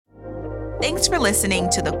Thanks for listening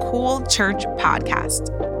to the Cool Church Podcast.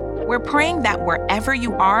 We're praying that wherever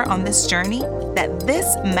you are on this journey, that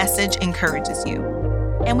this message encourages you.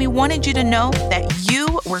 And we wanted you to know that you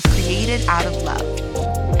were created out of love.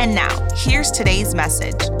 And now, here's today's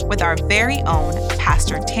message with our very own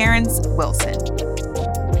Pastor Terrance Wilson.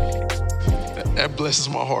 That blesses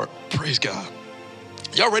my heart. Praise God.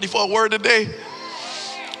 Y'all ready for a word today?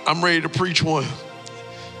 I'm ready to preach one.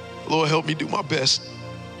 Lord, help me do my best.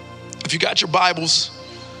 If you got your Bibles,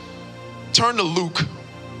 turn to Luke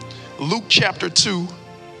chapter 2,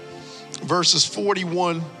 verses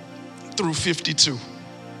 41 through 52.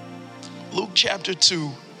 Luke chapter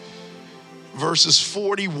 2, verses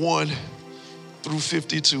 41 through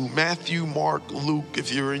 52. Matthew, Mark, Luke,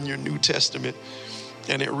 if you're in your New Testament,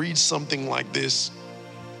 and it reads something like this.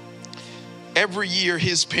 Every year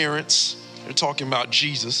his parents, they're talking about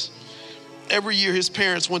Jesus, every year his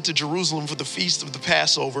parents went to Jerusalem for the feast of the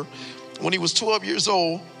Passover. When he was 12 years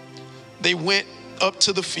old, they went up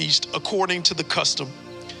to the feast according to the custom.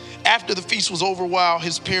 After the feast was over, while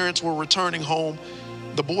his parents were returning home,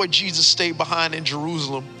 the boy Jesus stayed behind in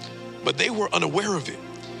Jerusalem, but they were unaware of it.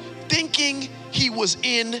 Thinking he was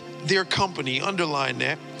in their company, underline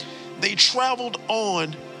that, they traveled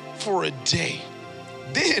on for a day.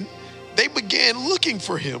 Then they began looking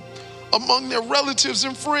for him among their relatives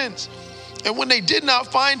and friends. And when they did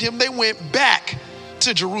not find him, they went back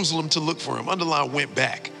to Jerusalem to look for him. Underline went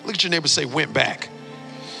back. Look at your neighbor, say went back.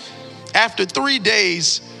 After 3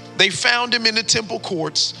 days, they found him in the temple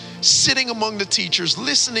courts, sitting among the teachers,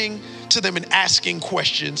 listening to them and asking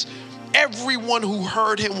questions. Everyone who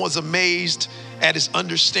heard him was amazed at his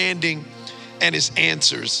understanding and his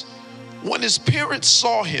answers. When his parents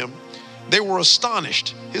saw him, they were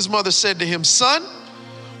astonished. His mother said to him, "Son,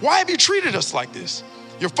 why have you treated us like this?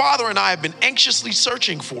 Your father and I have been anxiously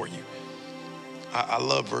searching for you." I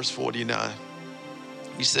love verse 49.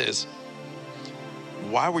 He says,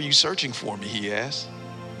 "Why were you searching for me?" he asked.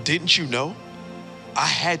 "Didn't you know I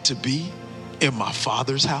had to be in my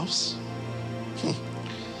father's house?"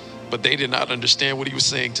 But they did not understand what he was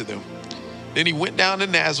saying to them. Then he went down to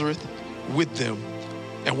Nazareth with them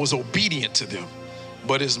and was obedient to them.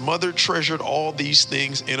 But his mother treasured all these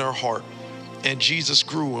things in her heart. And Jesus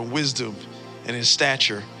grew in wisdom and in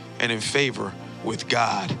stature and in favor with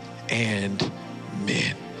God and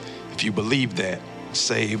men. If you believe that,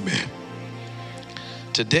 say amen.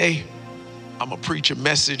 Today, I'm going to preach a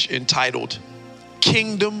message entitled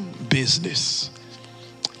Kingdom Business.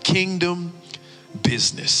 Kingdom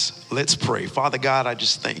Business. Let's pray. Father God, I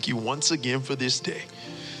just thank you once again for this day.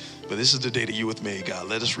 But this is the day that you have made, God.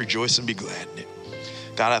 Let us rejoice and be glad in it.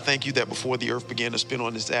 God, I thank you that before the earth began to spin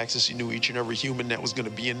on this axis, you knew each and every human that was going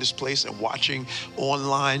to be in this place and watching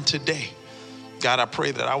online today. God, I pray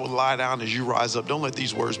that I will lie down as you rise up. Don't let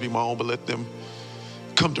these words be my own, but let them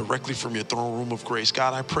come directly from your throne room of grace.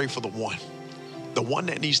 God, I pray for the one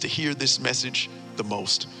that needs to hear this message the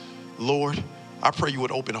most. Lord, I pray you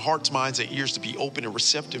would open hearts, minds, and ears to be open and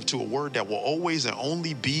receptive to a word that will always and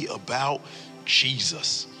only be about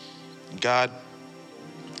Jesus. God,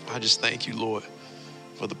 I just thank you, Lord,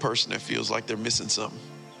 for the person that feels like they're missing something.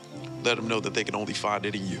 Let them know that they can only find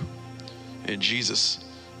it in you. In Jesus'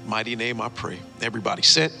 mighty name I pray. Everybody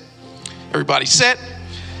set? Everybody set?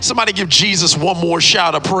 Somebody give Jesus one more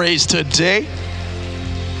shout of praise today.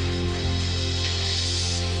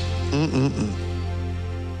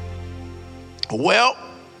 Well,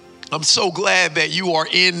 I'm so glad that you are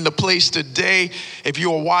in the place today. If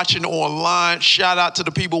you are watching online, shout out to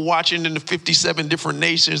the people watching in the 57 different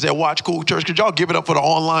nations that watch Cool Church. Could y'all give it up for the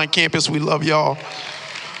online campus? We love y'all.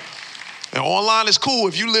 And online is cool.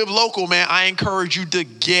 If you live local, man, I encourage you to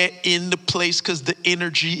get in the place because the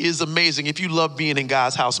energy is amazing. If you love being in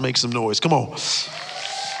God's house, make some noise. Come on.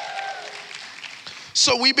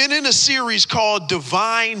 So we've been in a series called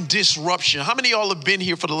Divine Disruption. How many of y'all have been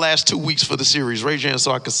here for the last 2 weeks for the series? Raise your hand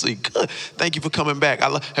so I can see. Good. Thank you for coming back.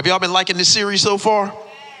 Have y'all been liking this series so far?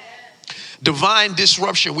 Divine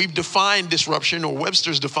disruption. We've defined disruption, or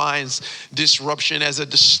Webster's defines disruption as a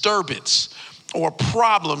disturbance or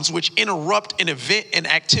problems which interrupt an event, an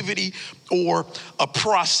activity, or a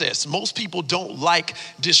process. Most people don't like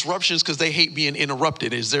disruptions because they hate being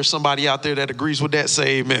interrupted. Is there somebody out there that agrees with that?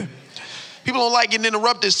 Say amen. People don't like getting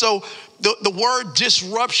interrupted. So the word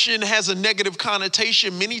disruption has a negative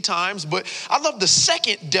connotation many times, but I love the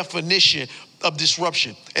second definition of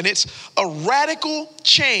disruption. And it's a radical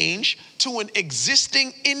change to an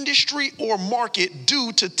existing industry or market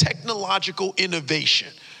due to technological innovation.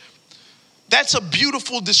 That's a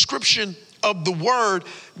beautiful description of the word,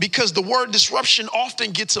 because the word disruption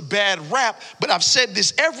often gets a bad rap, but I've said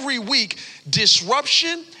this every week.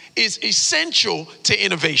 Disruption is essential to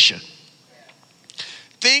innovation.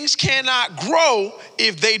 Things cannot grow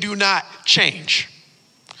if they do not change.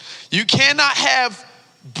 You cannot have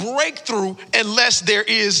breakthrough unless there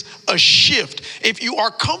is a shift. If you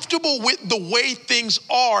are comfortable with the way things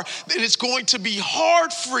are, then it's going to be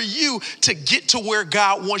hard for you to get to where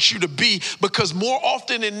God wants you to be, because more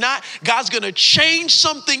often than not, God's going to change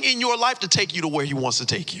something in your life to take you to where he wants to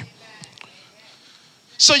take you.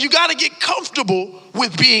 So you got to get comfortable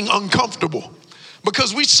with being uncomfortable,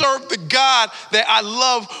 because we serve the God that, I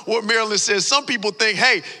love what Marilyn says. Some people think,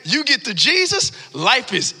 hey, you get to Jesus,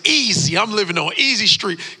 life is easy. I'm living on easy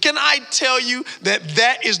street. Can I tell you that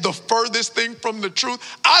that is the furthest thing from the truth?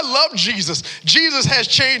 I love Jesus. Jesus has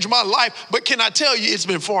changed my life, but can I tell you, it's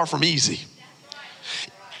been far from easy.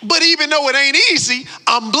 But even though it ain't easy,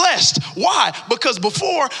 I'm blessed. Why? Because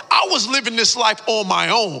before, I was living this life on my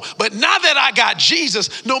own. But now that I got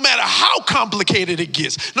Jesus, no matter how complicated it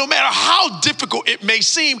gets, no matter how difficult it may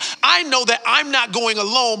seem, I know that I'm not going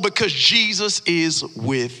alone, because Jesus is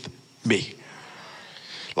with me.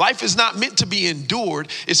 Life is not meant to be endured.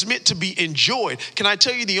 It's meant to be enjoyed. Can I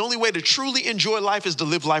tell you, the only way to truly enjoy life is to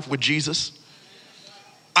live life with Jesus?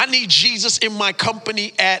 I need Jesus in my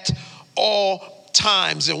company at all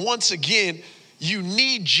times. And once again, you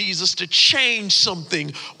need Jesus to change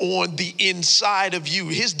something on the inside of you.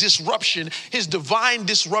 His disruption, his divine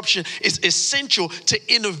disruption, is essential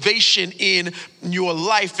to innovation in your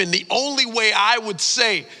life. And the only way I would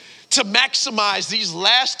say to maximize these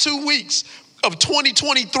last 2 weeks of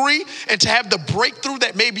 2023 and to have the breakthrough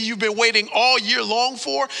that maybe you've been waiting all year long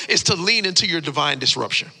for is to lean into your divine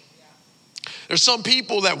disruption. There's some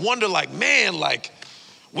people that wonder, like, man, like,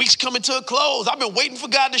 week's coming to a close. I've been waiting for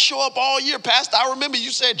God to show up all year. Pastor, I remember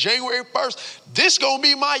you said January 1st, this gonna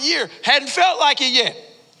be my year. Hadn't felt like it yet.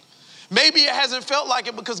 Maybe it hasn't felt like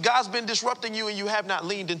it because God's been disrupting you and you have not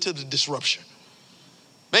leaned into the disruption.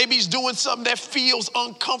 Maybe he's doing something that feels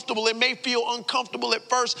uncomfortable. It may feel uncomfortable at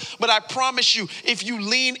first, but I promise you, if you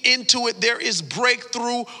lean into it, there is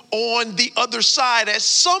breakthrough on the other side. At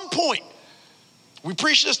some point, we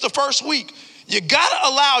preached this the first week, you gotta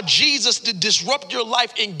allow Jesus to disrupt your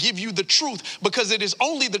life and give you the truth, because it is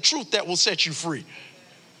only the truth that will set you free.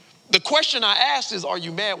 The question I asked is, are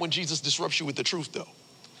you mad when Jesus disrupts you with the truth though?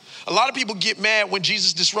 A lot of people get mad when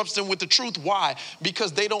Jesus disrupts them with the truth. Why?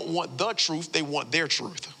 Because they don't want the truth, they want their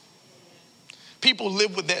truth. People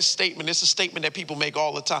live with that statement. It's a statement that people make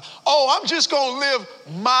all the time. Oh, I'm just gonna live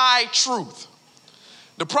my truth.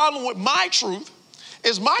 The problem with my truth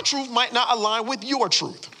is my truth might not align with your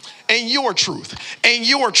truth. And your truth, and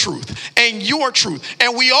your truth, and your truth.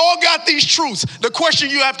 And we all got these truths. The question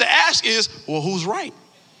you have to ask is, well, who's right?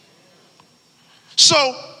 So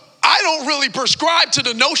I don't really prescribe to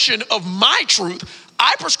the notion of my truth.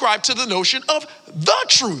 I prescribe to the notion of the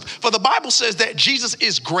truth. For the Bible says that Jesus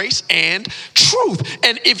is grace and truth.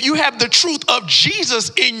 And if you have the truth of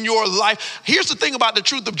Jesus in your life, here's the thing about the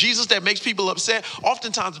truth of Jesus that makes people upset.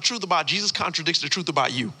 Oftentimes the truth about Jesus contradicts the truth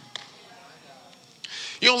about you.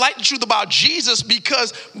 You don't like the truth about Jesus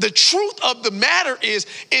because the truth of the matter is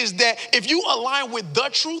that if you align with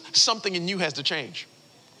the truth, something in you has to change.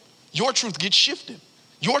 Your truth gets shifted.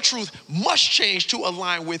 Your truth must change to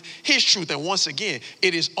align with his truth. And once again,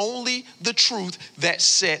 it is only the truth that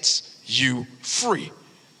sets you free.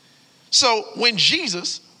 So when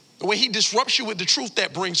he disrupts you with the truth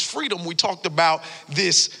that brings freedom, we talked about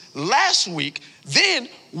this last week, then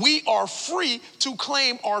we are free to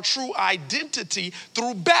claim our true identity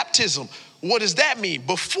through baptism. What does that mean?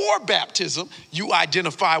 Before baptism, you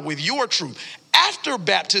identify with your truth. After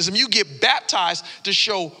baptism, you get baptized to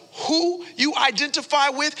show who you identify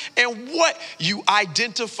with and what you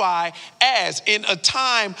identify as. In a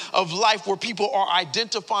time of life where people are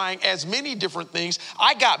identifying as many different things,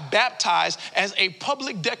 I got baptized as a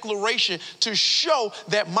public declaration to show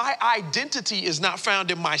that my identity is not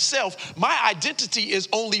found in myself. My identity is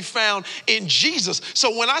only found in Jesus.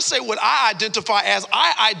 So when I say what I identify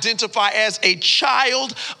as a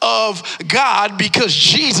child of God, because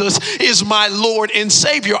Jesus is my Lord and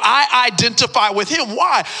Savior. I identify with him.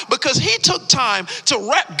 Why? Because God took time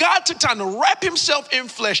to wrap himself in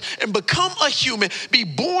flesh and become a human, be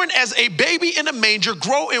born as a baby in a manger,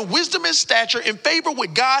 grow in wisdom and stature, in favor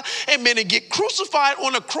with God and men, and get crucified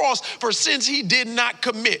on a cross for sins he did not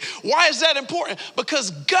commit. Why is that important?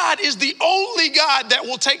 Because God is the only God that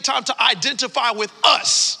will take time to identify with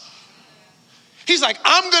us. He's like,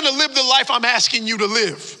 I'm going to live the life I'm asking you to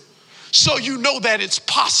live, so you know that it's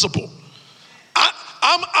possible.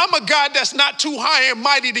 I'm a God that's not too high and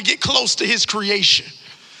mighty to get close to his creation.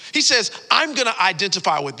 He says, I'm going to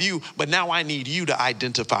identify with you, but now I need you to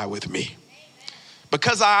identify with me.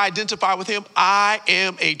 Because I identify with him, I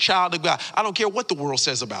am a child of God. I don't care what the world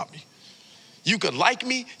says about me. You could like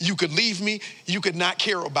me, you could leave me, you could not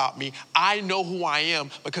care about me. I know who I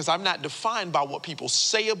am because I'm not defined by what people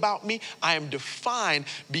say about me. I am defined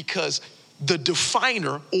because the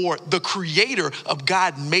definer or the creator of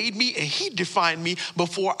God made me, and he defined me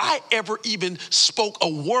before I ever even spoke a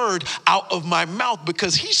word out of my mouth,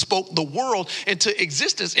 because he spoke the world into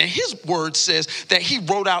existence. And his word says that he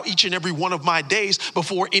wrote out each and every one of my days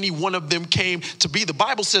before any one of them came to be. The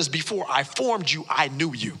Bible says, before I formed you, I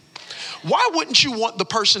knew you. Why wouldn't you want the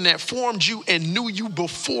person that formed you and knew you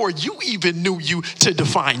before you even knew you to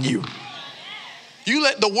define you? You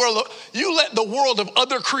let the world of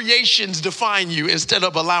other creations define you instead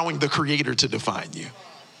of allowing the creator to define you.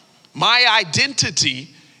 My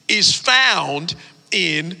identity is found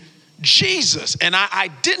in Jesus, and I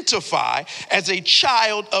identify as a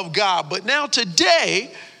child of God. But now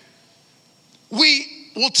today,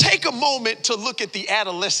 we will take a moment to look at the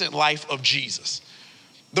adolescent life of Jesus.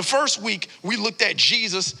 The first week, we looked at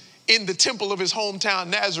Jesus in the temple of his hometown,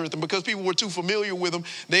 Nazareth. And because people were too familiar with him,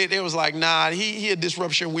 they was like, nah, he a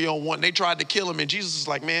disruption we don't want. And they tried to kill him. And Jesus is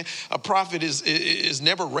like, man, a prophet is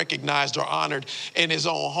never recognized or honored in his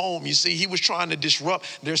own home. You see, he was trying to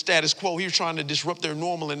disrupt their status quo. He was trying to disrupt their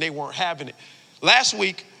normal, and they weren't having it. Last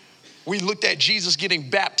week, we looked at Jesus getting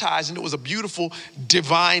baptized, and it was a beautiful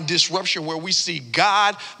divine disruption where we see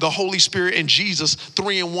God, the Holy Spirit, and Jesus,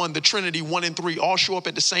 3 in 1, the Trinity, 1 in 3, all show up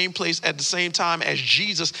at the same place at the same time as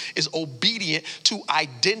Jesus is obedient to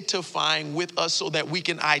identifying with us so that we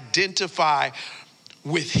can identify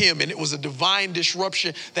with him. And it was a divine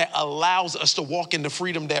disruption that allows us to walk in the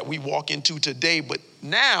freedom that we walk into today. But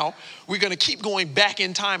now we're going to keep going back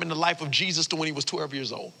in time in the life of Jesus to when he was 12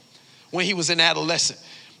 years old, when he was an adolescent.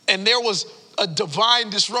 And there was a divine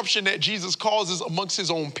disruption that Jesus causes amongst his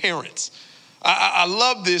own parents. I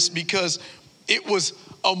love this because it was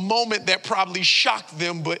a moment that probably shocked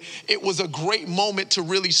them, but it was a great moment to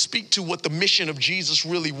really speak to what the mission of Jesus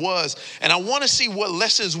really was. And I want to see what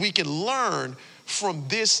lessons we can learn from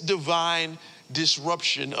this divine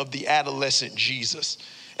disruption of the adolescent Jesus.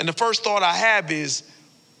 And the first thought I have is,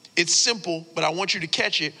 it's simple, but I want you to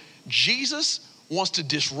catch it. Jesus wants to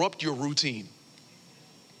disrupt your routine.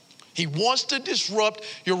 He wants to disrupt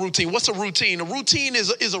your routine. What's a routine? A routine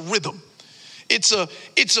is a rhythm. It's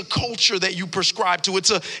a culture that you prescribe to.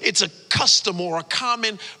 It's a custom or a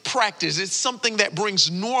common practice. It's something that brings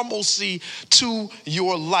normalcy to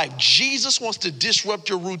your life. Jesus wants to disrupt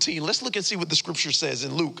your routine. Let's look and see what the scripture says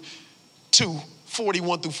in Luke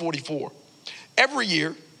 2:41-44. Every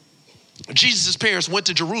year, Jesus' parents went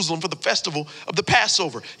to Jerusalem for the festival of the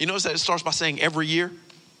Passover. You notice that it starts by saying every year?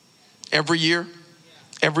 Every year?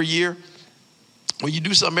 Every year. When you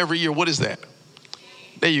do something every year, what is that?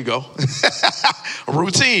 There you go. A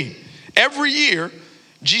routine. Every year,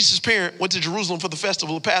 Jesus' parents went to Jerusalem for the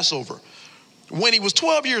festival of Passover. When he was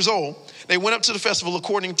 12 years old, they went up to the festival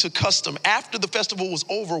according to custom. After the festival was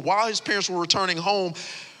over, while his parents were returning home,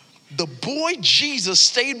 the boy Jesus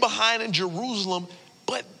stayed behind in Jerusalem,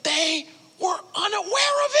 but they were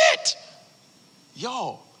unaware of it.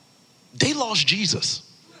 Y'all, they lost Jesus.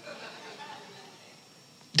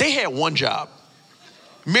 They had one job.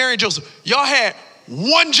 Mary and Joseph, y'all had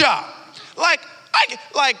one job.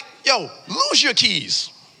 Yo, lose your keys.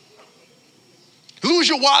 Lose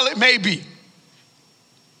your wallet, maybe.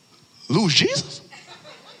 Lose Jesus?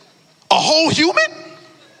 A whole human?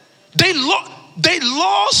 They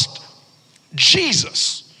lost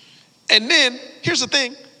Jesus. And then, here's the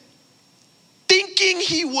thing. Thinking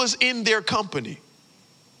he was in their company.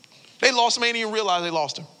 They lost him, ain't even realize they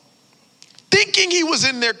lost him. Thinking he was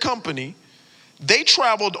in their company, they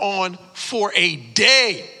traveled on for a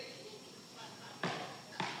day.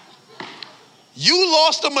 You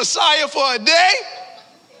lost the Messiah for a day?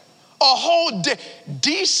 A whole day.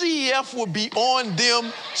 DCF would be on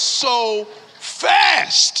them so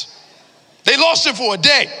fast. They lost him for a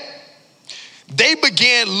day. They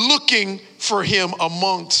began looking for him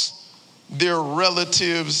amongst their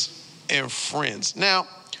relatives and friends. Now,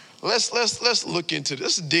 let's look into this.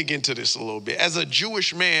 Let's dig into this a little bit. As a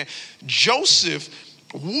Jewish man, Joseph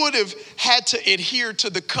would have had to adhere to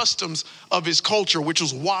the customs of his culture, which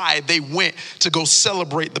was why they went to go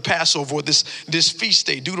celebrate the Passover, or this feast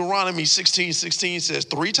day. Deuteronomy 16:16 says,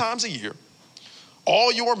 3 times a year,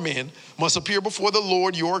 all your men must appear before the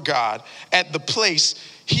Lord your God at the place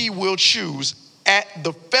he will choose at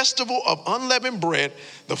the festival of unleavened bread,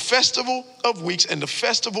 the festival of weeks, and the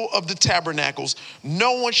festival of the tabernacles.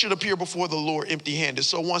 No one should appear before the Lord empty-handed.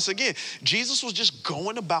 So once again, Jesus was just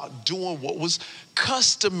going about doing what was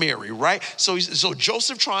customary, right? So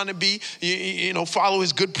Joseph trying to be, follow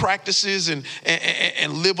his good practices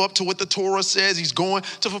and live up to what the Torah says. He's going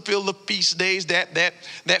to fulfill the feast days.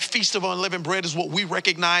 That feast of unleavened bread is what we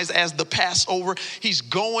recognize as the Passover. He's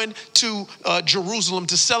going to Jerusalem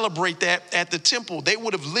to celebrate that at the temple. They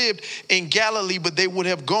would have lived in Galilee, but they would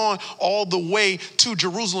have gone all the way to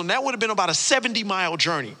Jerusalem. That would have been about a 70-mile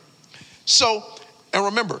journey. So, and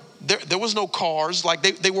remember, there was no cars, like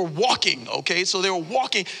they were walking, okay? So they were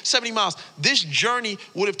walking 70 miles. This journey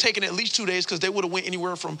would have taken at least 2 days because they would have went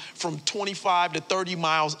anywhere from 25 to 30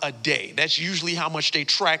 miles a day. That's usually how much they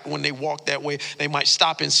tracked when they walked that way. They might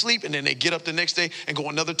stop and sleep, and then they get up the next day and go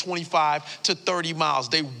another 25 to 30 miles.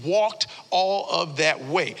 They walked all of that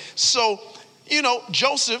way. So,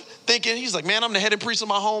 Joseph thinking, he's like, man, I'm the head and priest of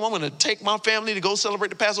my home. I'm going to take my family to go celebrate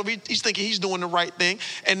the Passover. He's thinking he's doing the right thing.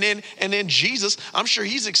 And then Jesus, I'm sure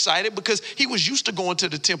he's excited because he was used to going to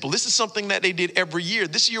the temple. This is something that they did every year.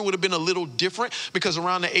 This year would have been a little different because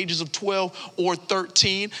around the ages of 12 or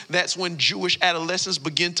 13, that's when Jewish adolescents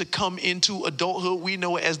begin to come into adulthood. We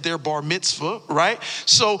know it as their bar mitzvah, right?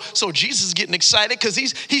 So Jesus is getting excited because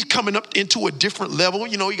he's coming up into a different level.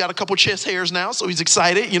 He got a couple chest hairs now, so he's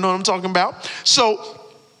excited. You know what I'm talking about? So,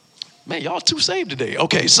 man, y'all too saved today.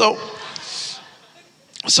 Okay, so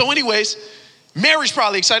anyways, Mary's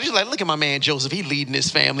probably excited. She's like, look at my man Joseph. He leading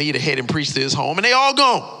his family. He the head and priest of his home. And they all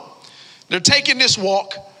gone. They're taking this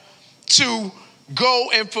walk to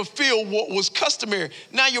go and fulfill what was customary.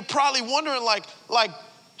 Now, you're probably wondering, like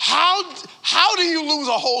how do you lose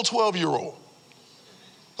a whole 12-year-old?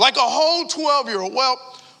 Like a whole 12-year-old. Well,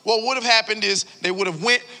 what would have happened is they would have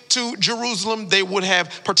went to Jerusalem. They would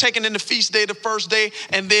have partaken in the feast day the first day.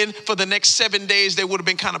 And then for the next 7 days, they would have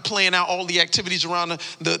been kind of playing out all the activities around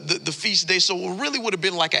the feast day. So it really would have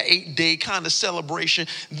been like an 8-day kind of celebration.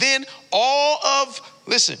 Then all of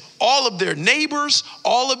their neighbors,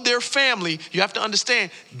 all of their family, you have to understand,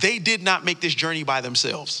 they did not make this journey by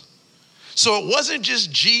themselves. So it wasn't just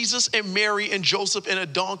Jesus and Mary and Joseph and a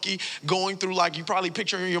donkey going through, like you probably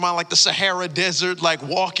picture in your mind, like the Sahara Desert, like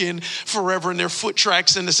walking forever in their foot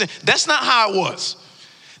tracks in the sand. That's not how it was.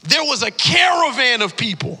 There was a caravan of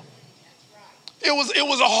people. It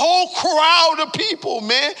was a whole crowd of people,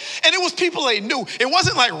 man. And it was people they knew. It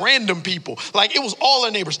wasn't like random people. Like it was all their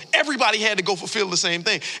neighbors. Everybody had to go fulfill the same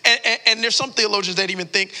thing. And there's some theologians that even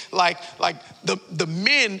think like the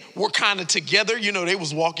men were kind of together. They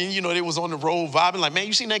was walking, they was on the road vibing. Like, man,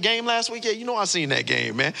 you seen that game last week? Yeah, I seen that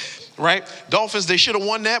game, man. Right? Dolphins, they should have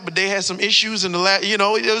won that, but they had some issues in the last, it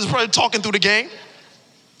was probably talking through the game.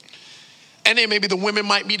 And then maybe the women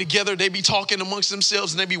might be together. They be talking amongst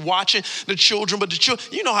themselves and they be watching the children. But the children,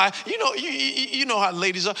 you know how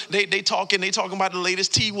ladies are. They talking about the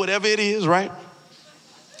latest tea, whatever it is, right?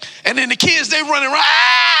 And then the kids, they running around.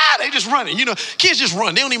 They just running. Kids just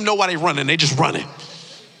run. They don't even know why they running. They just running.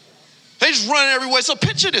 They just running everywhere. So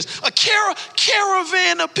picture this, a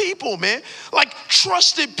caravan of people, man, like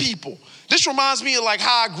trusted people. This reminds me of like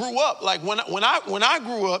how I grew up. Like when I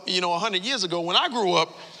grew up, 100 years ago, when I grew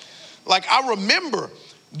up, like I remember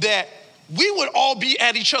that we would all be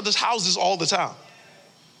at each other's houses all the time.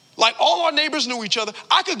 Like all our neighbors knew each other.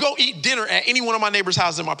 I could go eat dinner at any one of my neighbors'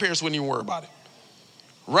 houses and my parents wouldn't even worry about it.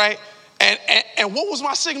 Right? And what was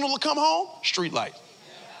my signal to come home? Street light.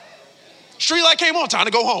 Street light came on, time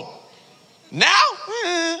to go home. Now,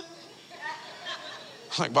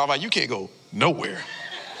 like, Baba, you can't go nowhere.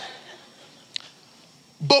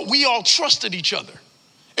 But we all trusted each other.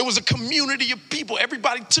 It was a community of people.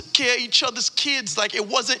 Everybody took care of each other's kids. Like it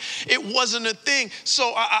wasn't a thing.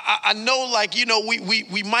 So I know, like,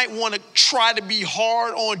 we might want to try to be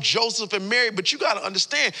hard on Joseph and Mary, but you got to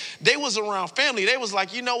understand, they was around family. They was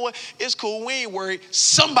like, you know what? It's cool. We ain't worried.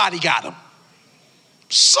 Somebody got him.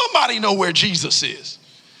 Somebody know where Jesus is.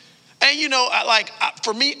 And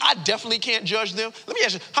for me, I definitely can't judge them. Let me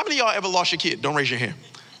ask you, how many of y'all ever lost your kid? Don't raise your hand.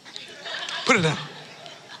 Put it down.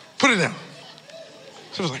 Put it down.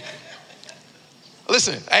 So I was like,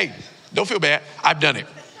 listen, hey, don't feel bad. I've done it.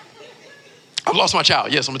 I've lost my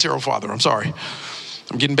child. Yes, I'm a terrible father. I'm sorry.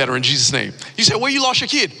 I'm getting better in Jesus' name. You say, where you lost your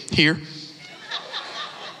kid? Here.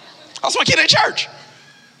 I lost my kid at church.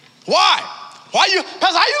 Why? How you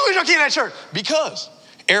lose your kid at church? Because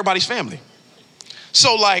everybody's family.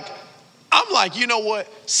 So I'm like, you know what?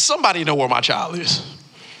 Somebody know where my child is.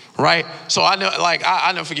 Right? So I know, like,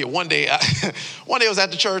 I never forget one day, one day I was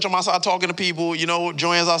at the church, I'm outside talking to people,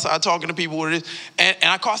 Joanne's outside talking to people, and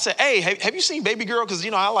I called, said, hey, have you seen baby girl? Because,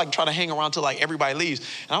 I like try to hang around till like everybody leaves.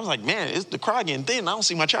 And I was like, man, the crowd getting thin, I don't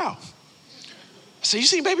see my child. I said, you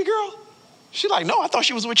seen baby girl? She's like, no, I thought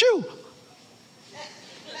she was with you.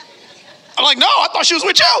 I'm like, no, I thought she was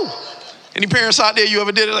with you. Any parents out there, you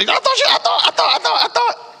ever did it? Like, I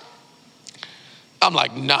thought. I'm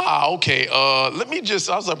like, nah, okay, I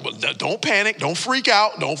was like, well, don't panic, don't freak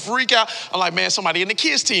out. I'm like, man, somebody in the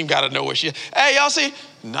kids team got to know where she is. Hey, y'all see?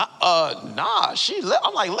 Nah, she left.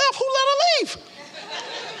 I'm like, left? Who let her leave?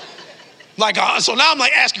 Like, so now I'm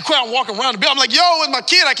like asking questions, I'm walking around the building. I'm like, yo, where's my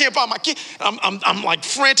kid? I can't find my kid. I'm like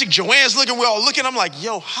frantic. Joanne's looking, we're all looking. I'm like,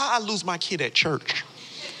 yo, how I lose my kid at church?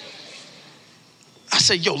 I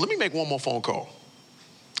said, yo, let me make one more phone call.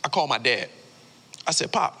 I called my dad. I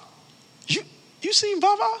said, Pop, you seen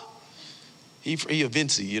Vava? He a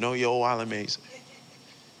Vinci, your old island mates.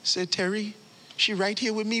 Said, Terry, she right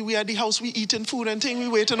here with me. We at the house, we eating food and thing, we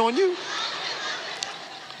waiting on you.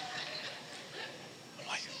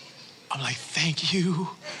 I'm like, thank you.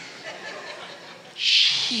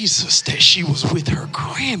 Jesus, that she was with her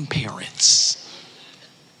grandparents.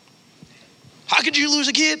 How could you lose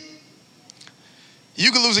a kid?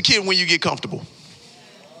 You could lose a kid when you get comfortable.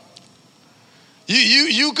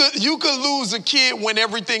 You could lose a kid when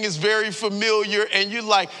everything is very familiar and you're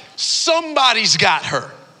like, somebody's got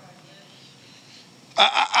her.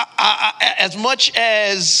 As much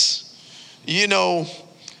as,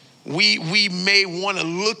 we may want to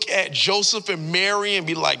look at Joseph and Mary and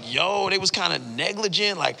be like, yo, they was kind of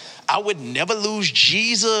negligent. Like, I would never lose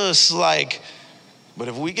Jesus. Like, but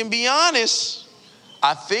if we can be honest,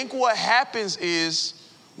 I think what happens is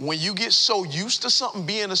when you get so used to something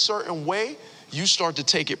being a certain way, you start to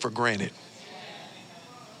take it for granted.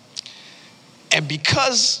 And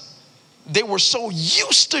because they were so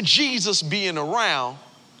used to Jesus being around,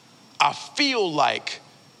 I feel like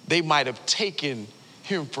they might have taken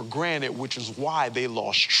him for granted, which is why they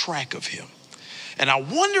lost track of him. And I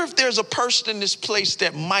wonder if there's a person in this place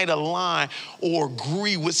that might align or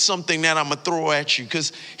agree with something that I'm going to throw at you.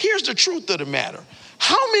 Because here's the truth of the matter.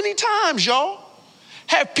 How many times, y'all,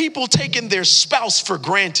 have people taken their spouse for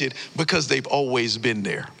granted because they've always been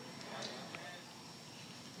there?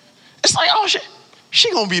 It's like, oh,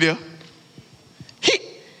 she gonna be there.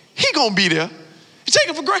 He gonna be there. You take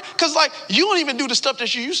it for granted because, like, you don't even do the stuff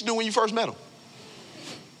that you used to do when you first met him.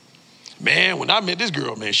 Man, when I met this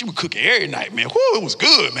girl, man, she was cooking every night, man. Whoo, it was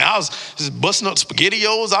good, man. I was just busting up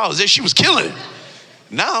SpaghettiOs. I was there. She was killing it.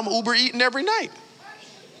 Now I'm Uber eating every night.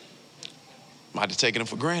 Might have taken him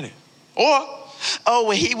for granted. Or,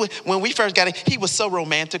 when we first got it, he was so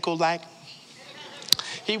romantical, like.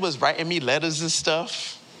 He was writing me letters and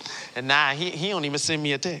stuff. And now he don't even send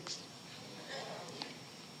me a text.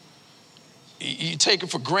 You take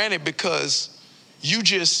it for granted because you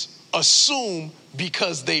just assume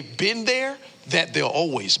because they've been there that they'll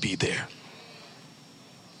always be there.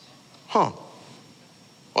 Well,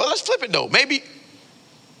 let's flip it though. Maybe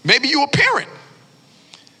you're a parent.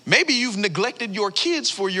 Maybe you've neglected your kids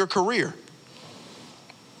for your career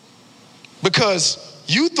because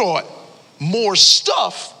you thought more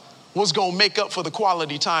stuff was going to make up for the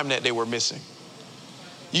quality time that they were missing.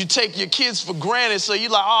 You take your kids for granted, so you're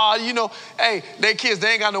like, hey, they kids,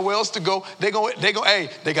 they ain't got nowhere else to go. They got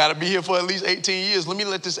to be here for at least 18 years. Let me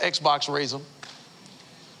let this Xbox raise them.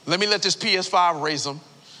 Let me let this PS5 raise them.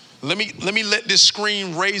 Let me let this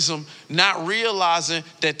screen raise them, not realizing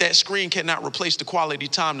that screen cannot replace the quality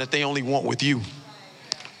time that they only want with you.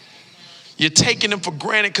 You're taking them for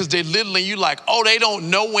granted because they're little and you like, oh, they don't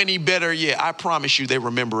know any better. Yeah, I promise you they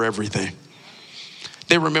remember everything.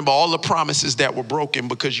 They remember all the promises that were broken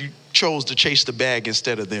because you chose to chase the bag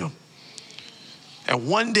instead of them. And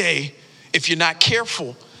one day, if you're not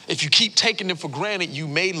careful, if you keep taking them for granted, you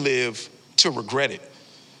may live to regret it.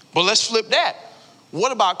 But let's flip that.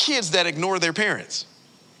 What about kids that ignore their parents?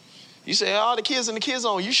 You say, oh, the kids in the kids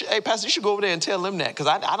zone. Hey, Pastor, you should go over there and tell them that because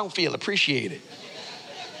I don't feel appreciated.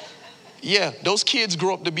 Yeah, those kids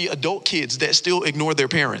grow up to be adult kids that still ignore their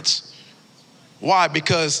parents. Why?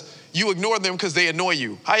 Because you ignore them because they annoy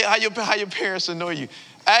you. How your parents annoy you?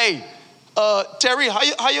 Hey, Terry,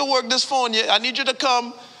 how you work this phone? I need you to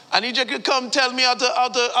come. I need you to come tell me how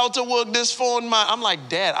to work this phone. I'm like,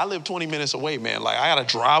 Dad, I live 20 minutes away, man. Like, I got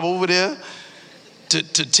to drive over there to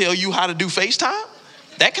tell you how to do FaceTime?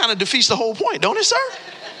 That kind of defeats the whole point, don't it, sir?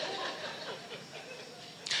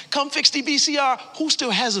 Come fix the VCR. Who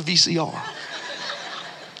still has a VCR?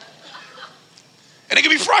 And it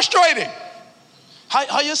can be frustrating.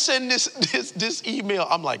 How you send this email?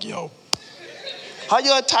 I'm like, yo, How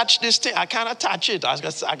you attach this thing? I kind of touch it. I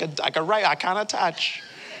can write, I kind of touch.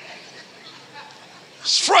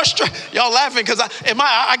 It's frustrating. Y'all laughing because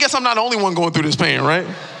I guess I'm not the only one going through this pain, right?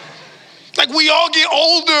 Like we all get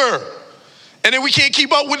older and then we can't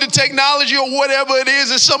keep up with the technology or whatever it is.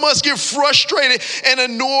 And some of us get frustrated and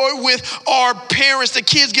annoyed with our parents. The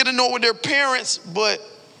kids get annoyed with their parents, but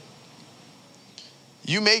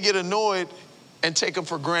you may get annoyed and take them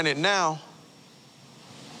for granted now.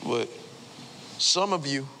 But some of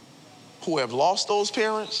you who have lost those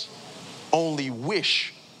parents only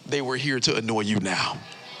wish they were here to annoy you now.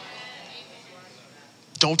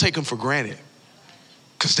 Don't take them for granted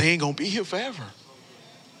because they ain't going to be here forever.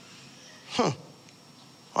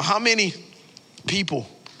 How many people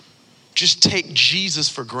just take Jesus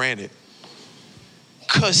for granted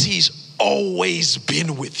because he's always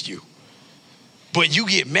been with you? But you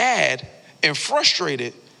get mad and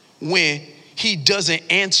frustrated when he doesn't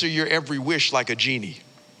answer your every wish like a genie.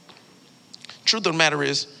 Truth of the matter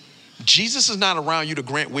is, Jesus is not around you to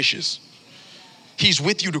grant wishes. He's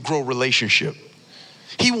with you to grow relationship.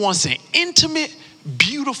 He wants an intimate,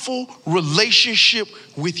 beautiful relationship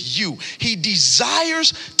with you. He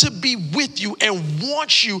desires to be with you and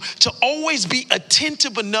wants you to always be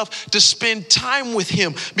attentive enough to spend time with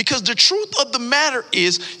him. Because the truth of the matter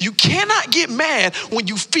is, you cannot get mad when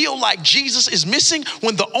you feel like Jesus is missing,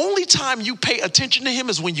 when the only time you pay attention to him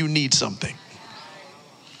is when you need something.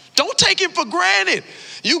 Don't take him for granted.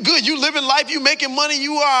 You good, you living life, you making money,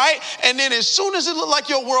 you all right. And then as soon as it look like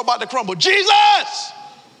your world about to crumble, Jesus!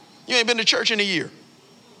 You ain't been to church in a year.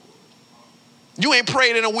 You ain't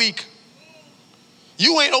prayed in a week.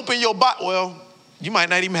 You ain't opened your Bible. Well, you might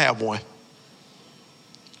not even have one.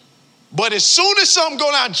 But as soon as something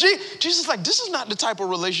go down, Jesus is like, this is not the type of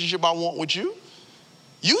relationship I want with you.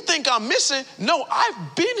 You think I'm missing? No,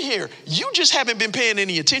 I've been here. You just haven't been paying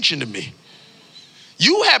any attention to me.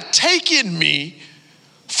 You have taken me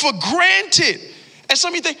for granted. And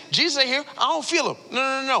some of you think, Jesus ain't here, I don't feel him.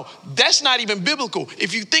 No. That's not even biblical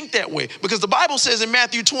if you think that way. Because the Bible says in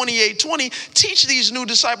Matthew 28:20, teach these new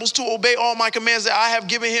disciples to obey all my commands that I have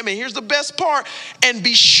given him. And here's the best part, and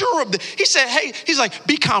be sure of this. He said, hey, he's like,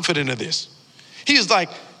 be confident of this. He's like,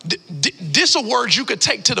 this a word you could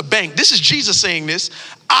take to the bank. This is Jesus saying this.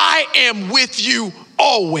 I am with you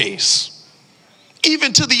always,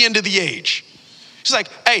 even to the end of the age. He's like,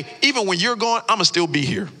 hey, even when you're gone, I'm going to still be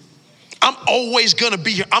here. I'm always going to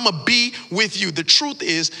be here. I'm going to be with you. The truth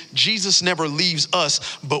is, Jesus never leaves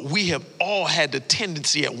us, but we have all had the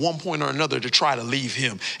tendency at one point or another to try to leave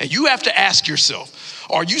him. And you have to ask yourself,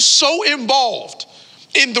 are you so involved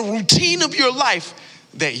in the routine of your life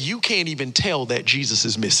that you can't even tell that Jesus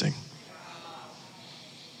is missing?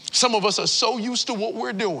 Some of us are so used to what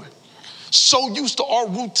we're doing, so used to our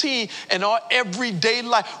routine and our everyday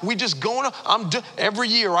life. We just going every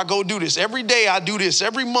year I go do this. Every day I do this.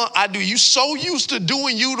 Every month I do. You so used to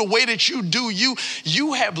doing you the way that you do you.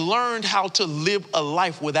 You have learned how to live a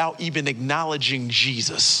life without even acknowledging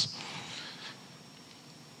Jesus.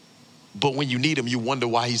 But when you need him, you wonder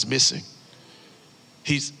why he's missing.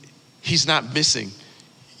 He's not missing.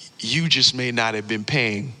 You just may not have been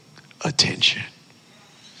paying attention.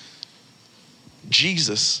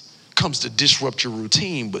 Jesus comes to disrupt your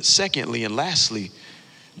routine, but secondly and lastly,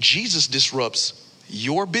 Jesus disrupts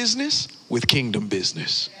your business with kingdom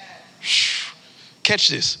business. Catch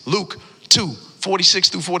this. Luke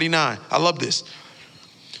 2:46-49. I love this.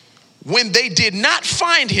 When they did not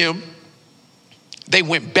find him, they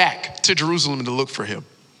went back to Jerusalem to look for him.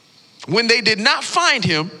 When they did not find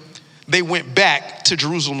him, they went back to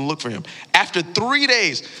Jerusalem to look for him. After 3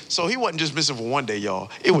 days, so he wasn't just missing for one day, y'all.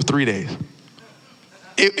 It was 3 days.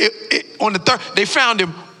 On the third, they found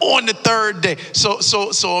him on the third day. So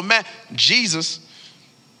imagine Jesus,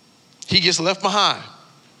 he gets left behind.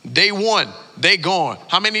 Day one, they gone.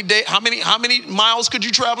 How many miles could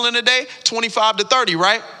you travel in a day? 25 to 30,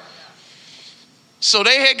 right? So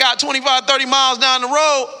they had got 25, 30 miles down the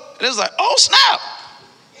road, and it's like, oh snap,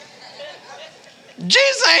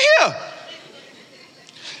 Jesus ain't here.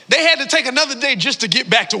 They had to take another day just to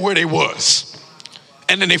get back to where they was.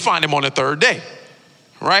 And then they find him on the third day.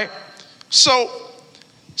 Right? So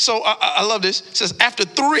I love this. It says after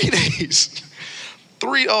 3 days,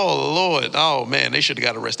 oh Lord, oh man, they should have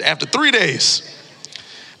got arrested. After 3 days,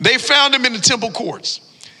 they found him in the temple courts,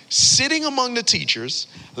 sitting among the teachers,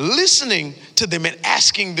 listening to them and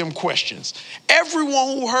asking them questions.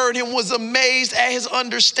 Everyone who heard him was amazed at his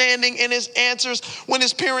understanding and his answers. When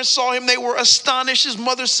his parents saw him, they were astonished. His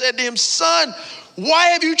mother said to him, son, why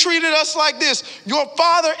have you treated us like this? Your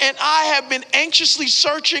father and I have been anxiously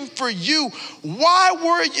searching for you. Why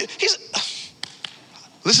were you?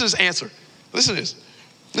 Listen to his answer. Listen to this.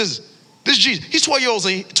 This is Jesus. He's 12 years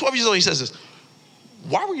old. He says this.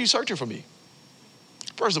 Why were you searching for me?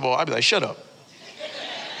 First of all, I'd be like, shut up.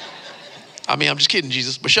 I mean, I'm just kidding,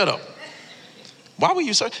 Jesus, but shut up. Why were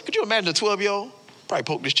you searching? Could you imagine a 12-year-old? Probably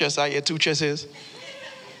poked his chest out. He had 2 chest hairs.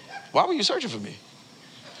 Why were you searching for me?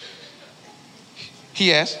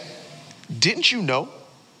 He asked, didn't you know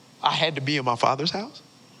I had to be in my Father's house?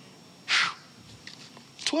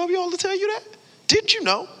 12-year-old to tell you that? Didn't you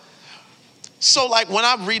know? So like when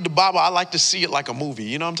I read the Bible, I like to see it like a movie.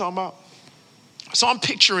 You know what I'm talking about? So I'm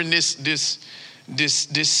picturing this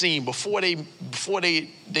scene before they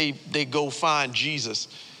go find Jesus.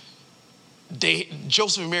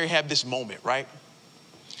 Joseph and Mary have this moment, right?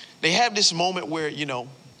 They have this moment where, you know,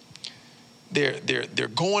 they're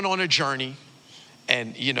going on a journey,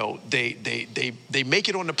 and you know they make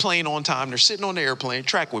it on the plane on time. They're sitting on the airplane.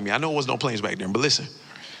 Track with me. I know there was no planes back then, but listen.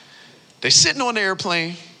 They're sitting on the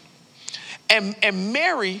airplane, and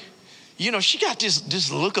Mary, you know, she got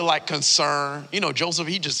this look of like concern. You know, Joseph,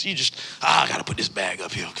 he just I gotta put this bag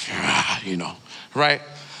up here, you know, right?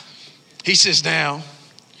 He sits down.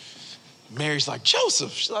 Mary's like,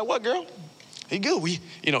 Joseph. She's like, what, girl? He good.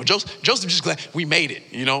 Joseph just glad we made it,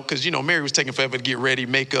 you know, because, you know, Mary was taking forever to get ready,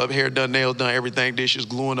 makeup, hair done, nails done, everything. Dishes,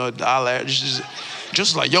 gluing her eyelashes.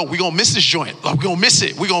 Just like, yo, we gonna miss this joint. Like, we gonna miss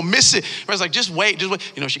it. Mary's like, just wait. You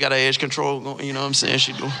know, she got her edge control going, you know what I'm saying?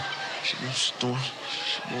 She's doing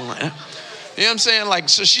like that. You know what I'm saying? Like,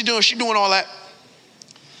 so she doing all that.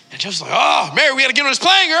 And Joseph's like, oh, Mary, we gotta get on this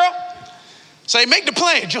plane, girl. So they make the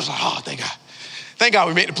plane. Joseph's like, oh, thank God. Thank God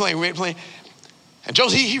we made the plane. And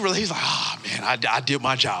Joseph, he's like, oh, man, I did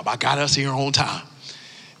my job. I got us here on time.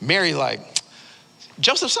 Mary like,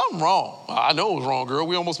 Joseph, something wrong. I know it was wrong, girl.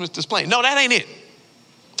 We almost missed this plane. No, that ain't it.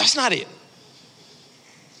 That's not it.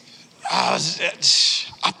 I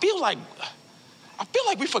feel like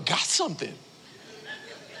we forgot something.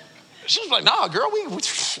 She was like, nah, girl,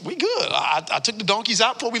 we good. I took the donkeys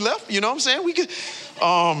out before we left. You know what I'm saying? We good.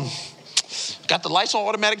 Got the lights on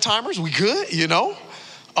automatic timers. We good, you know?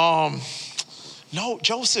 No,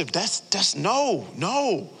 Joseph, that's no.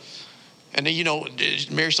 And then, you know,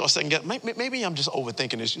 Mary starts saying, maybe I'm just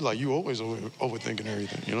overthinking this. She's like, you always overthinking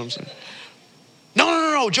everything. You know what I'm saying?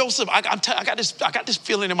 No, Joseph, I got this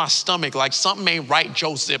feeling in my stomach like something ain't right,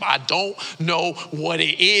 Joseph. I don't know what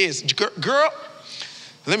it is. Girl,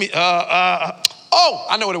 let me,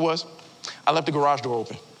 I know what it was. I left the garage door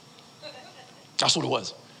open. That's what it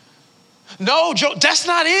was. No, Joe, that's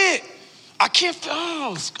not it. I can't,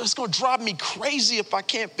 it's going to drive me crazy if I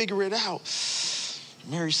can't figure it out.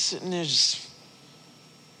 Mary's sitting there just,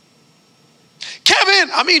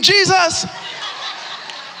 Jesus.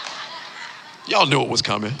 Y'all knew it was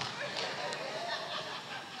coming.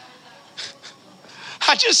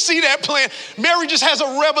 I just see that plan. Mary just has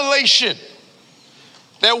a revelation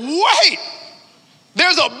that, wait,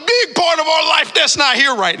 there's a big part of our life that's not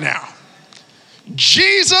here right now.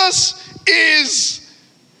 Jesus is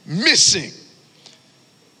missing.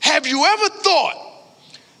 Have you ever thought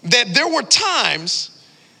that there were times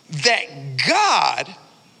that God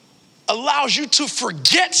allows you to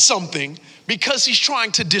forget something because he's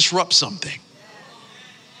trying to disrupt something?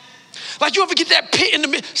 Like, you ever get that pit in the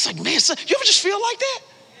middle? It's like, man, you ever just feel like that?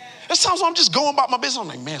 That sounds like I'm just going about my business. I'm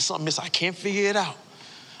like, man, something missing. I can't figure it out.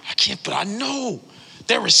 But I know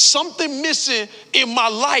there is something missing in my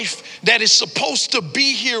life that is supposed to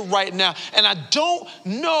be here right now. And I don't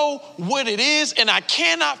know what it is, and I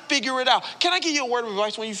cannot figure it out. Can I give you a word of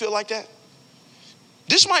advice when you feel like that?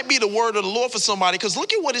 This might be the word of the Lord for somebody, because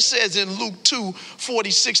look at what it says in Luke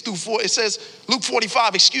 2:46 through 4. It says, Luke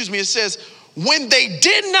 45, it says, when they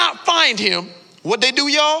did not find him, what they do,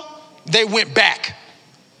 y'all? They went back.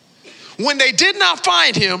 When they did not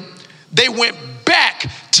find him, they went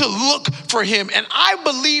back to look for him. And I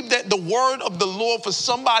believe that the word of the Lord for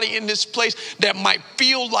somebody in this place that might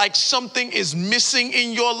feel like something is missing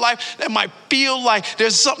in your life, that might feel like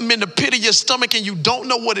there's something in the pit of your stomach and you don't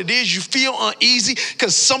know what it is. You feel uneasy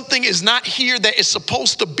because something is not here that is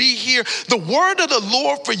supposed to be here. The word of the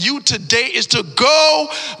Lord for you today is to go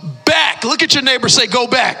back. Look at your neighbor, say, go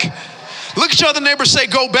back. Look at your other neighbor, say,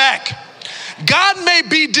 go back. God may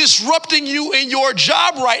be disrupting you in your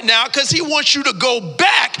job right now because he wants you to go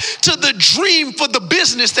back to the dream for the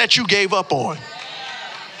business that you gave up on.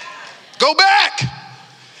 Go back.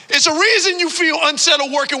 It's a reason you feel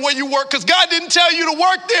unsettled working where you work, because God didn't tell you to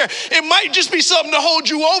work there. It might just be something to hold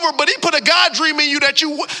you over, but he put a God dream in you that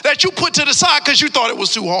you put to the side because you thought it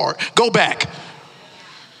was too hard. Go back.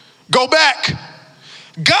 Go back.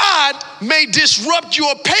 God may disrupt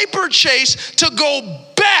your paper chase to go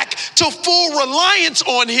back to full reliance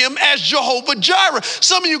on him as Jehovah Jireh.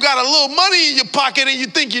 Some of you got a little money in your pocket and you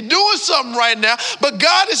think you're doing something right now, but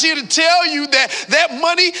God is here to tell you that that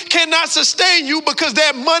money cannot sustain you because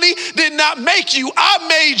that money did not make you. I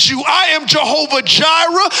made you. I am Jehovah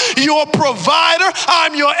Jireh, your provider.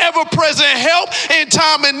 I'm your ever-present help in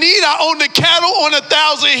time of need. I own the cattle on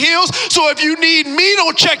 1,000 hills. So if you need me,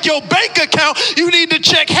 don't check your bank account. You need to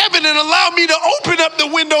check heaven and allow me to open up the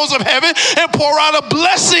windows of heaven and pour out a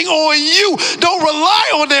blessing on you. Don't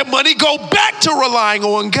rely on that money. Go back to relying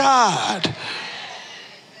on God.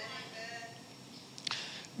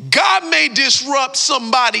 God may disrupt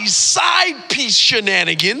somebody's side piece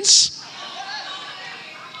shenanigans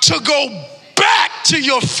to go back to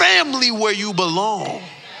your family where you belong.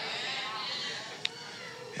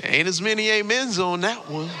 Ain't as many amens on that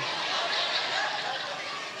one.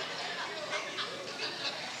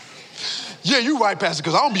 Yeah, you're right, Pastor,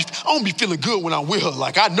 because I don't be feeling good when I'm with her.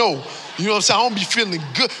 Like, I know, you know what I'm saying? I don't be feeling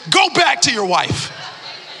good. Go back to your wife.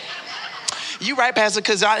 You right, Pastor,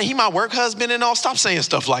 because he my work husband and all. Stop saying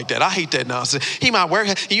stuff like that. I hate that nonsense. He my work,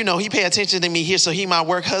 he pay attention to me here, so he my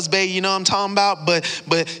work husband, you know what I'm talking about? But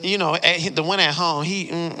the one at home,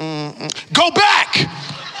 go back.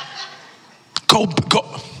 Go.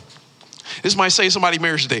 This might say somebody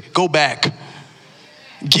marriage today. Go back.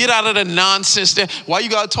 Get out of the nonsense. Why you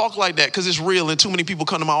got to talk like that? Because it's real and too many people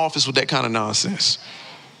come to my office with that kind of nonsense.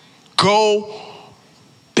 Go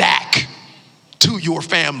back to your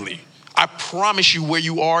family. I promise you where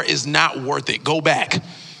you are is not worth it. Go back.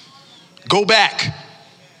 Go back.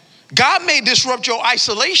 God may disrupt your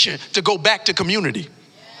isolation to go back to community.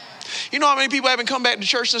 You know how many people haven't come back to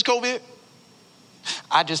church since COVID?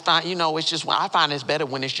 I just find, it's just, I find it's better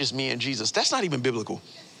when it's just me and Jesus. That's not even biblical.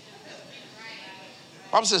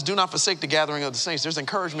 The Bible says, do not forsake the gathering of the saints. There's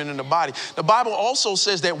encouragement in the body. The Bible also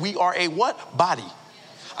says that we are a what? Body.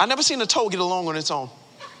 I never seen a toe get along on its own.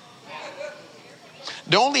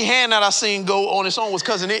 The only hand that I seen go on its own was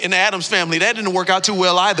cousin in the Addams family. That didn't work out too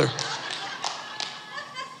well either.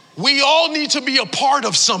 We all need to be a part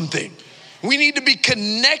of something. We need to be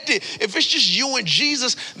connected. If it's just you and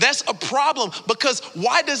Jesus, that's a problem, because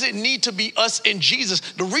why does it need to be us and Jesus?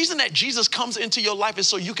 The reason that Jesus comes into your life is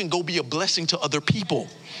so you can go be a blessing to other people.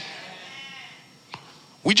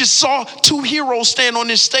 We just saw two heroes stand on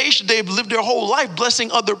this stage. They've lived their whole life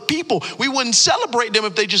blessing other people. We wouldn't celebrate them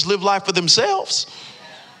if they just lived life for themselves.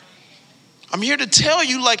 I'm here to tell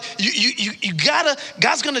you, you gotta,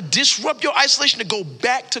 God's gonna disrupt your isolation to go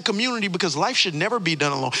back to community, because life should never be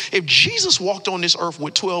done alone. If Jesus walked on this earth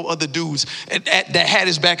with 12 other dudes that had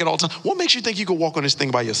his back at all times, what makes you think you could walk on this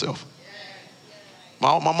thing by yourself?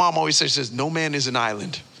 My mom always says, no man is an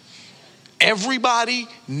island. Everybody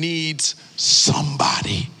needs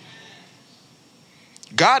somebody.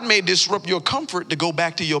 God may disrupt your comfort to go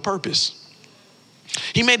back to your purpose.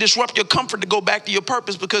 He may disrupt your comfort to go back to your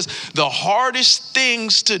purpose, because the hardest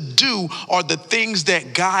things to do are the things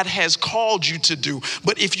that God has called you to do.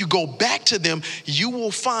 But if you go back to them, you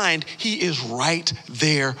will find he is right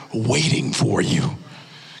there waiting for you.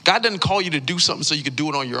 God doesn't call you to do something so you can do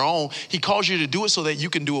it on your own. He calls you to do it so that you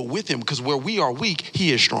can do it with him, because where we are weak,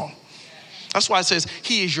 he is strong. That's why it says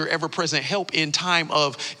he is your ever-present help in time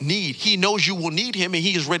of need. He knows you will need him, and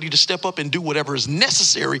he is ready to step up and do whatever is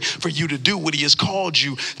necessary for you to do what he has called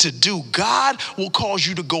you to do. God will cause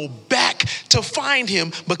you to go back to find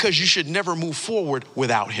him, because you should never move forward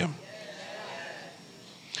without him.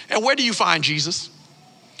 And where do you find Jesus?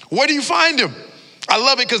 Where do you find him? I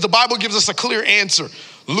love it because the Bible gives us a clear answer.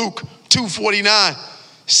 Luke 2:49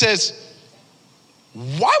 says, why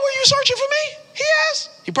were you searching for me? He asked.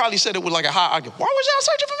 He probably said it with like a high argument. Why was y'all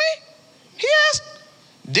searching for me? He asked.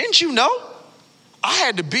 Didn't you know I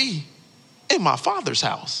had to be in my Father's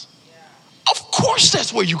house? Yeah. Of course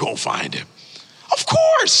that's where you're going to find him. Of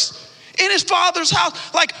course. In his Father's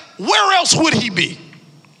house. Like, where else would he be?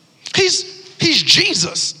 He's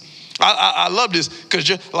Jesus. I love this because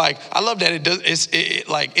I love that it does.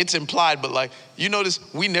 It's implied, but you notice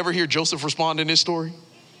we never hear Joseph respond in this story.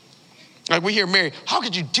 Like, we hear Mary, how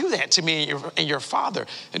could you do that to me and your father?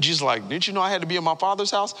 And Jesus like, didn't you know I had to be in my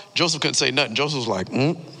Father's house? Joseph couldn't say nothing. Joseph was like,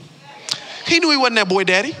 He knew he wasn't that boy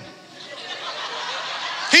daddy.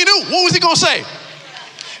 He knew. What was he going to say?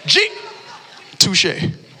 Touche.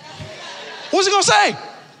 What was he going to say?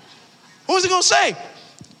 What was he going to say?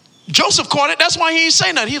 Joseph caught it. That's why he ain't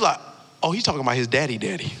say nothing. He like, oh, he's talking about his daddy.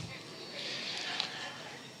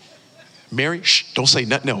 Mary, don't say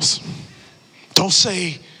nothing else. Don't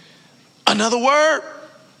say another word.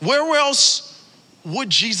 Where else would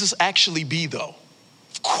Jesus actually be, though?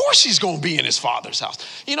 Of course he's going to be in his Father's house.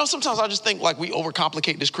 You know, sometimes I just think we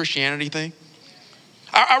overcomplicate this Christianity thing.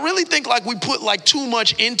 I really think like we put like too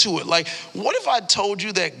much into it. Like, what if I told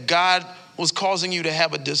you that God was causing you to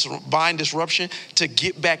have a divine disruption to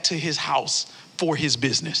get back to his house for his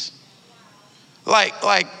business? Like,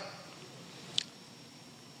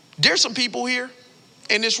 there's some people here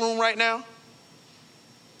in this room right now,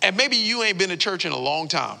 and maybe you ain't been to church in a long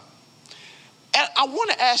time. And I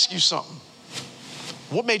want to ask you something.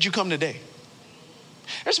 What made you come today?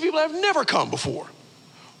 There's some people that have never come before.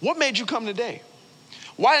 What made you come today?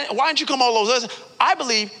 Why didn't you come all those others? I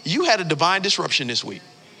believe you had a divine disruption this week.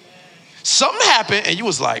 Something happened and you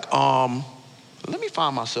was like, let me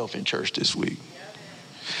find myself in church this week.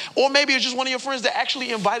 Or maybe it's just one of your friends that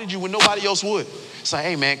actually invited you when nobody else would. It's like,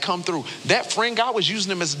 hey man, come through. That friend, God was using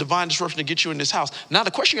them as a divine disruption to get you in this house. Now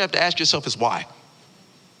the question you have to ask yourself is why?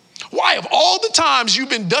 Why of all the times you've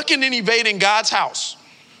been ducking and evading God's house,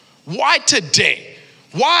 why today?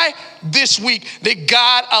 Why this week did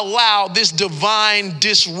God allow this divine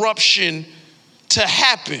disruption to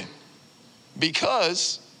happen?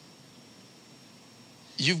 Because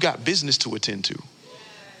you've got business to attend to.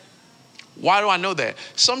 Why do I know that?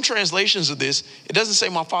 Some translations of this, it doesn't say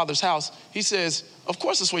my father's house. He says, of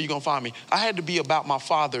course that's where you're going to find me. I had to be about my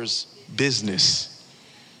father's business.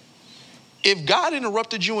 If God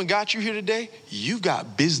interrupted you and got you here today, you've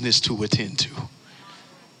got business to attend to.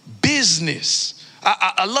 Business.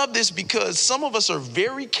 I love this because some of us are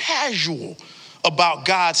very casual about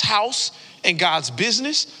God's house and God's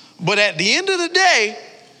business. But at the end of the day,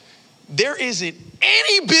 there isn't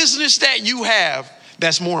any business that you have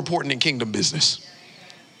that's more important than kingdom business.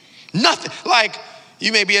 Nothing. Like,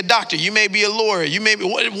 you may be a doctor, you may be a lawyer, you may be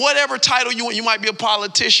whatever title you want, you might be a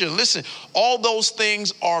politician. Listen, all those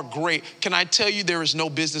things are great. Can I tell you there is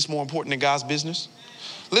no business more important than God's business?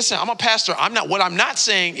 Listen, I'm a pastor. What I'm not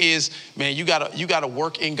saying is, man, you gotta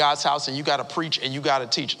work in God's house and you gotta preach and you gotta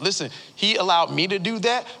teach. Listen, he allowed me to do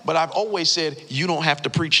that, but I've always said you don't have to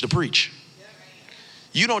preach to preach.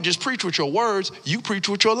 You don't just preach with your words, you preach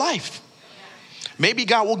with your life. Maybe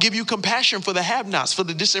God will give you compassion for the have-nots, for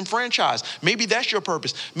the disenfranchised. Maybe that's your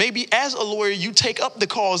purpose. Maybe as a lawyer, you take up the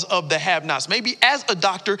cause of the have-nots. Maybe as a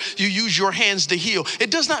doctor, you use your hands to heal.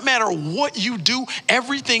 It does not matter what you do.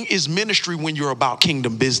 Everything is ministry when you're about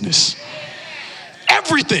kingdom business.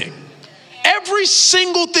 Everything. Every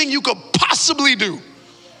single thing you could possibly do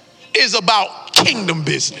is about kingdom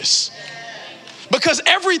business. Because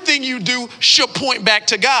everything you do should point back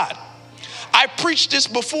to God. I preached this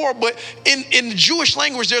before, but in the Jewish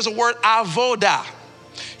language, there's a word avodah.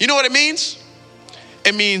 You know what it means?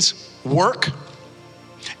 It means work,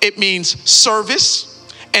 it means service,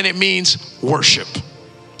 and it means worship.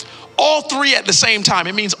 All three at the same time.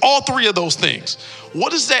 It means all three of those things.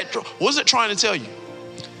 What is it trying to tell you?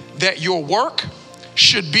 That your work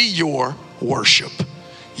should be your worship.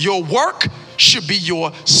 Your work should be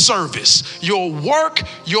your service. Your work,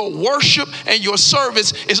 your worship, and your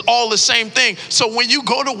service is all the same thing. So when you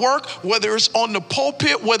go to work, whether it's on the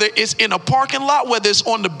pulpit, whether it's in a parking lot, whether it's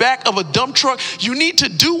on the back of a dump truck, you need to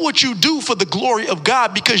do what you do for the glory of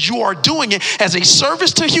God because you are doing it as a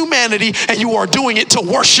service to humanity and you are doing it to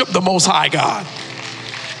worship the Most High God.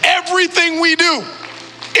 Everything we do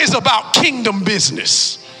is about kingdom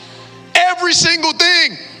business. Every single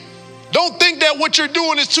thing. Don't think that what you're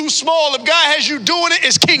doing is too small. If God has you doing it,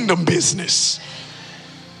 it's kingdom business.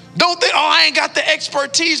 Don't think, I ain't got the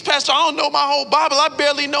expertise, Pastor. I don't know my whole Bible. I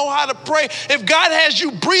barely know how to pray. If God has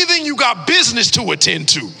you breathing, you got business to attend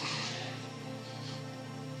to.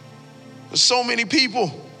 There's so many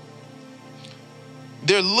people.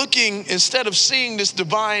 They're looking, instead of seeing this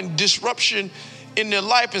divine disruption in their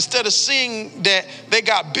life, instead of seeing that they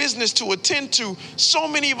got business to attend to, so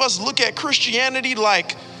many of us look at Christianity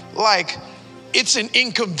like it's an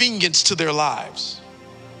inconvenience to their lives.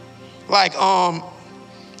 Like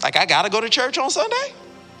I gotta go to church on Sunday?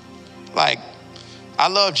 Like, I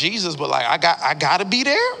love Jesus, but like I gotta be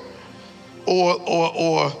there?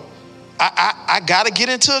 Or I gotta get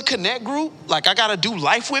into a connect group? Like I gotta do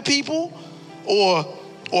life with people? Or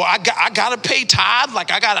I gotta pay tithe?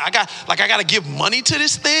 Like I gotta give money to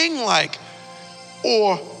this thing? Like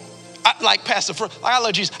Pastor, I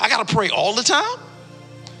love Jesus. I gotta pray all the time?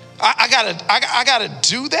 I gotta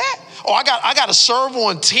do that, or I gotta serve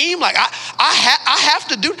on team. Like I have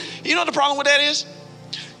to do. You know what the problem with that is?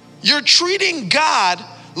 You're treating God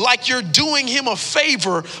like you're doing him a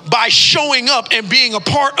favor by showing up and being a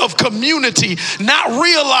part of community, not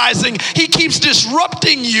realizing he keeps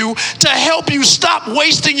disrupting you to help you stop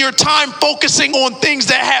wasting your time focusing on things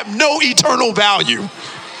that have no eternal value.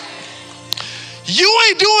 You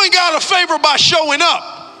ain't doing God a favor by showing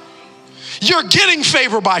up. You're getting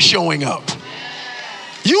favor by showing up.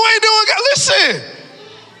 You ain't doing God. Listen,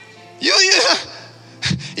 You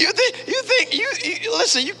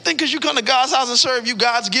think because you come to God's house and serve, you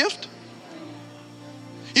God's gift?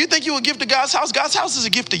 You think you a gift to God's house? God's house is a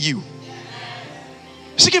gift to you.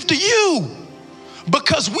 It's a gift to you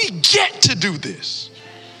because we get to do this.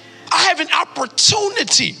 I have an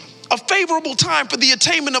opportunity, a favorable time for the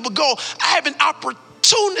attainment of a goal. I have an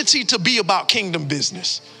opportunity to be about kingdom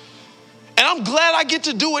business. And I'm glad I get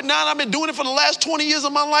to do it now. I've been doing it for the last 20 years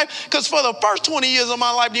of my life because for the first 20 years of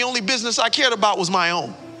my life, the only business I cared about was my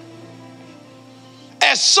own.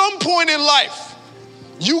 At some point in life,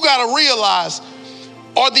 you got to realize,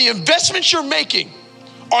 are the investments you're making,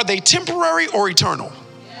 are they temporary or eternal?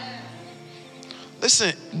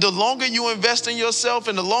 Listen, the longer you invest in yourself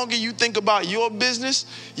and the longer you think about your business,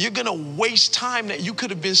 you're going to waste time that you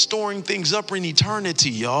could have been storing things up in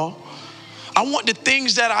eternity, y'all. I want the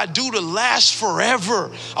things that I do to last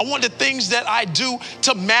forever. I want the things that I do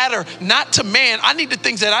to matter, not to man. I need the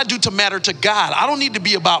things that I do to matter to God. I don't need to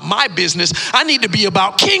be about my business. I need to be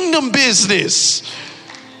about kingdom business.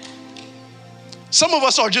 Some of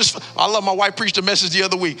us are I love my wife preached a message the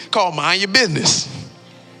other week called Mind Your Business.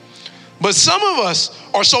 But some of us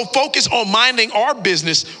are so focused on minding our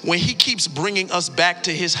business when he keeps bringing us back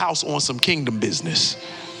to his house on some kingdom business.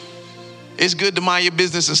 It's good to mind your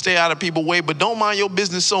business and stay out of people's way, but don't mind your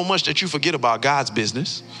business so much that you forget about God's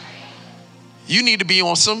business. You need to be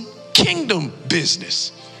on some kingdom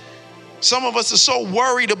business. Some of us are so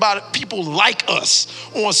worried about people like us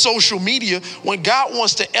on social media when God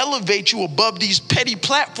wants to elevate you above these petty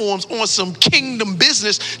platforms on some kingdom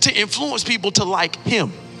business to influence people to like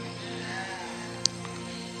him.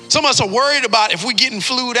 Some of us are worried about if we're getting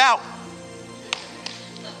flued out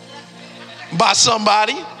by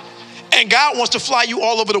somebody, and God wants to fly you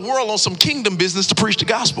all over the world on some kingdom business to preach the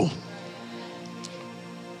gospel.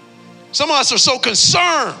 Some of us are so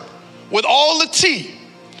concerned with all the tea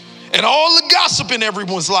and all the gossip in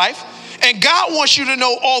everyone's life, and God wants you to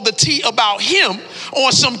know all the tea about him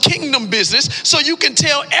on some kingdom business so you can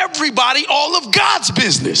tell everybody all of God's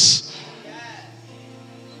business.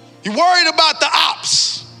 You're worried about the ops.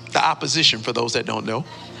 The opposition, for those that don't know.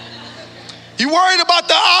 You're worried about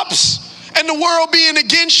the ops and the world being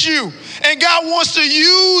against you. And God wants to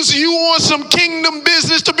use you on some kingdom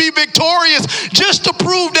business to be victorious, just to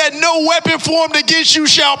prove that no weapon formed against you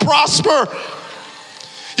shall prosper.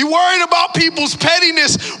 You're worried about people's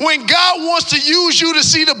pettiness when God wants to use you to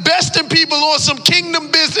see the best in people on some kingdom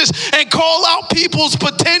business and call out people's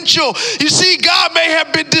potential. You see, God may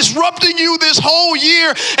have been disrupting you this whole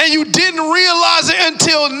year and you didn't realize it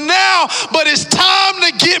until now, but it's time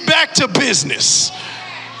to get back to business.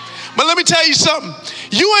 But let me tell you something.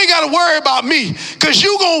 You ain't got to worry about me because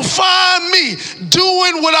you're going to find me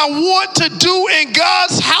doing what I want to do in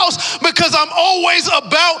God's house because I'm always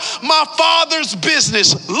about my Father's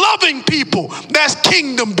business. Loving people, that's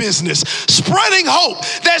kingdom business. Spreading hope,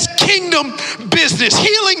 that's kingdom business.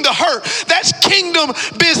 Healing the hurt, that's kingdom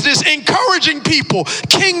business. Encouraging people,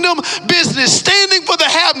 kingdom business. Standing for the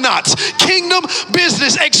have-nots, kingdom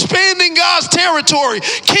business. Expanding God's territory,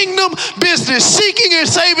 kingdom business. Seeking and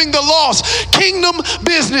saving the lost, kingdom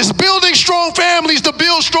business. Building strong families to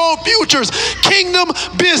build strong futures, kingdom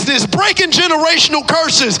business. Breaking generational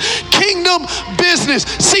curses, kingdom business.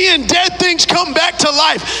 Seeing dead things come back to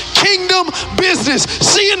life, kingdom business.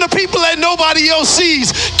 Seeing the people that nobody else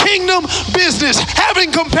sees, kingdom business.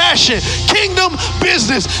 Having compassion, kingdom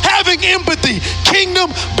business. Having empathy,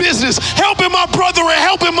 kingdom business. Helping my brother and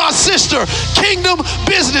helping my sister, kingdom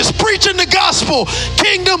business. Preaching the gospel,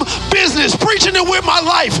 kingdom business. Preaching it with my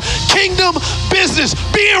life, kingdom business.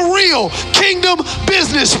 Being real, kingdom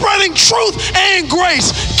business. Spreading truth and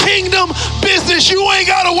grace, kingdom business. You ain't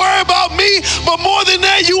got to worry about me, but more than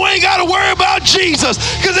that, you ain't got to worry about Jesus.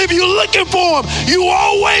 Because if you're looking for him, you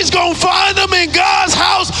always going to find him in God's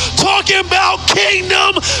house talking about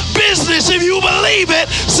kingdom business. If you believe it,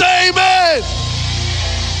 say amen.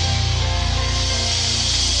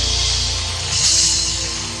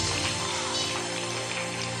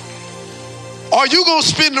 Are you going to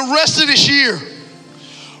spend the rest of this year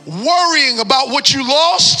worrying about what you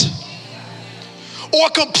lost or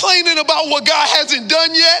complaining about what God hasn't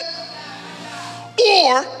done yet?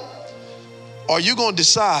 Or are you going to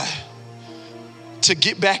decide to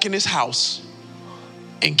get back in his house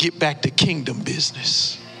and get back to kingdom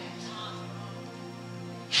business?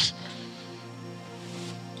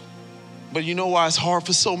 But you know why it's hard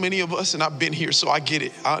for so many of us? And I've been here, so I get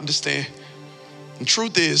it. I understand. The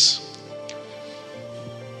truth is,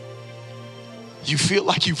 you feel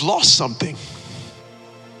like you've lost something.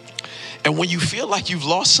 And when you feel like you've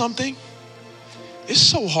lost something, it's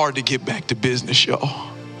so hard to get back to business,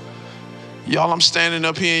 y'all. Y'all, I'm standing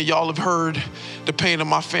up here and y'all have heard the pain of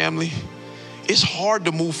my family. It's hard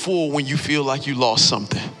to move forward when you feel like you lost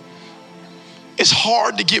something. It's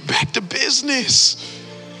hard to get back to business.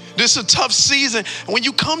 This is a tough season. And when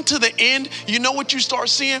you come to the end, you know what you start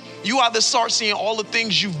seeing? You either start seeing all the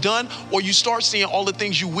things you've done, or you start seeing all the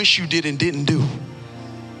things you wish you did and didn't do.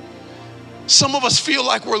 Some of us feel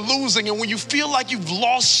like we're losing, and when you feel like you've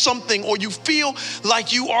lost something or you feel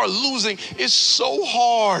like you are losing, it's so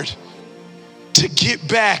hard to get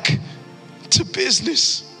back to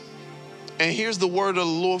business. And here's the word of the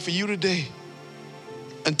Lord for you today.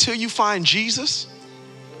 Until you find Jesus,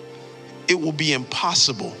 it will be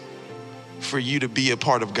impossible for you to be a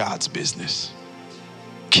part of God's business,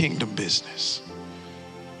 kingdom business.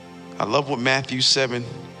 I love what Matthew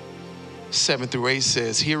 7:7-8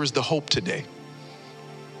 says. Here is the hope today.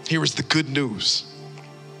 Here is the good news.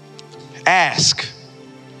 Ask,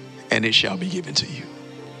 and it shall be given to you.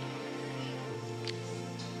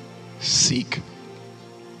 Seek,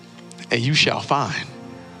 and you shall find.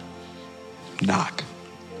 Knock,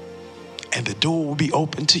 and the door will be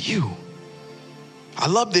open to you. I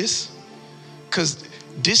love this because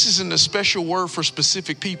this isn't a special word for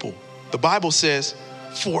specific people. The Bible says,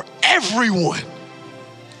 for everyone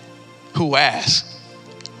who asks,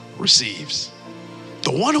 receives.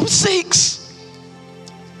 The one who seeks,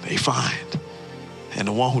 they find. And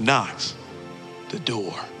the one who knocks, the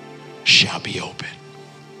door shall be open.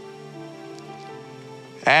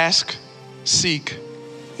 Ask, seek,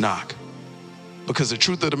 knock. Because the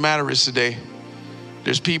truth of the matter is today,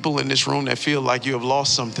 there's people in this room that feel like you have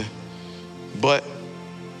lost something. But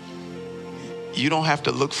you don't have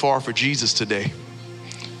to look far for Jesus today,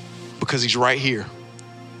 because he's right here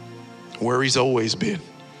where he's always been,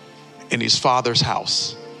 in his Father's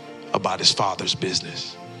house, about his Father's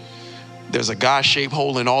business. There's a God-shaped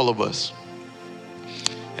hole in all of us.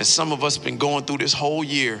 And some of us been going through this whole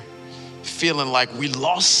year feeling like we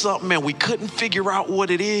lost something and we couldn't figure out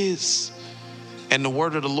what it is. And the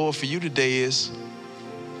word of the Lord for you today is,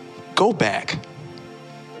 go back.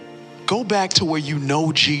 Go back to where you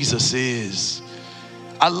know Jesus is.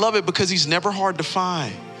 I love it because he's never hard to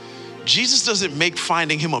find. Jesus doesn't make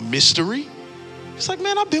finding him a mystery. It's like,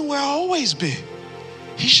 man, I've been where I've always been.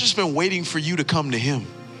 He's just been waiting for you to come to him.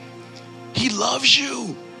 He loves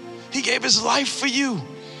you. He gave his life for you.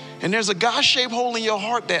 And there's a God-shaped hole in your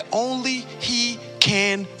heart that only he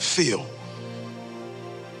can fill.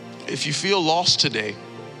 If you feel lost today,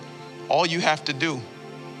 all you have to do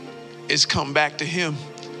is come back to him,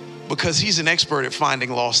 because he's an expert at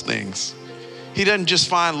finding lost things. He doesn't just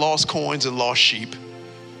find lost coins and lost sheep.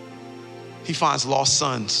 He finds lost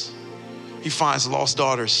sons. He finds lost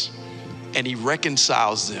daughters, and he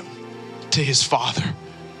reconciles them to his Father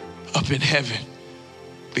up in heaven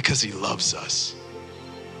because he loves us.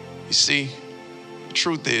 You see, the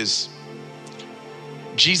truth is,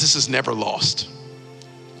 Jesus is never lost.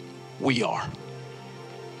 We are.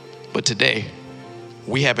 But today,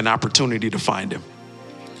 we have an opportunity to find him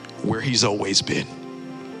where he's always been,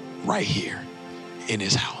 right here in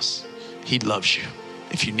his house. He loves you.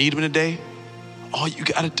 If you need him today, all you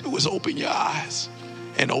got to do is open your eyes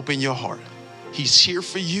and open your heart. He's here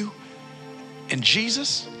for you. And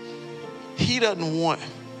Jesus, he doesn't want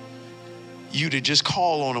you to just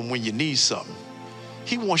call on him when you need something.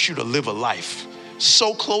 He wants you to live a life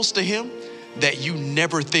so close to him that you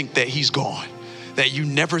never think that he's gone, that you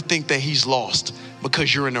never think that he's lost,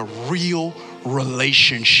 because you're in a real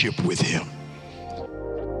relationship with him.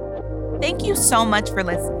 Thank you so much for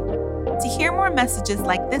listening. To hear more messages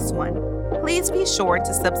like this one, please be sure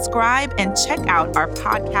to subscribe and check out our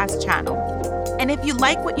podcast channel. And if you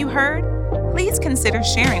like what you heard, please consider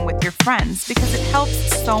sharing with your friends, because it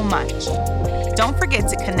helps so much. Don't forget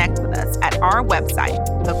to connect with us at our website,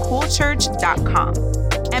 thecoolchurch.com.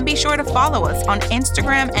 And be sure to follow us on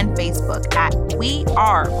Instagram and Facebook at We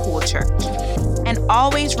Are Cool Church. And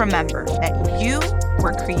always remember that you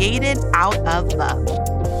were created out of love.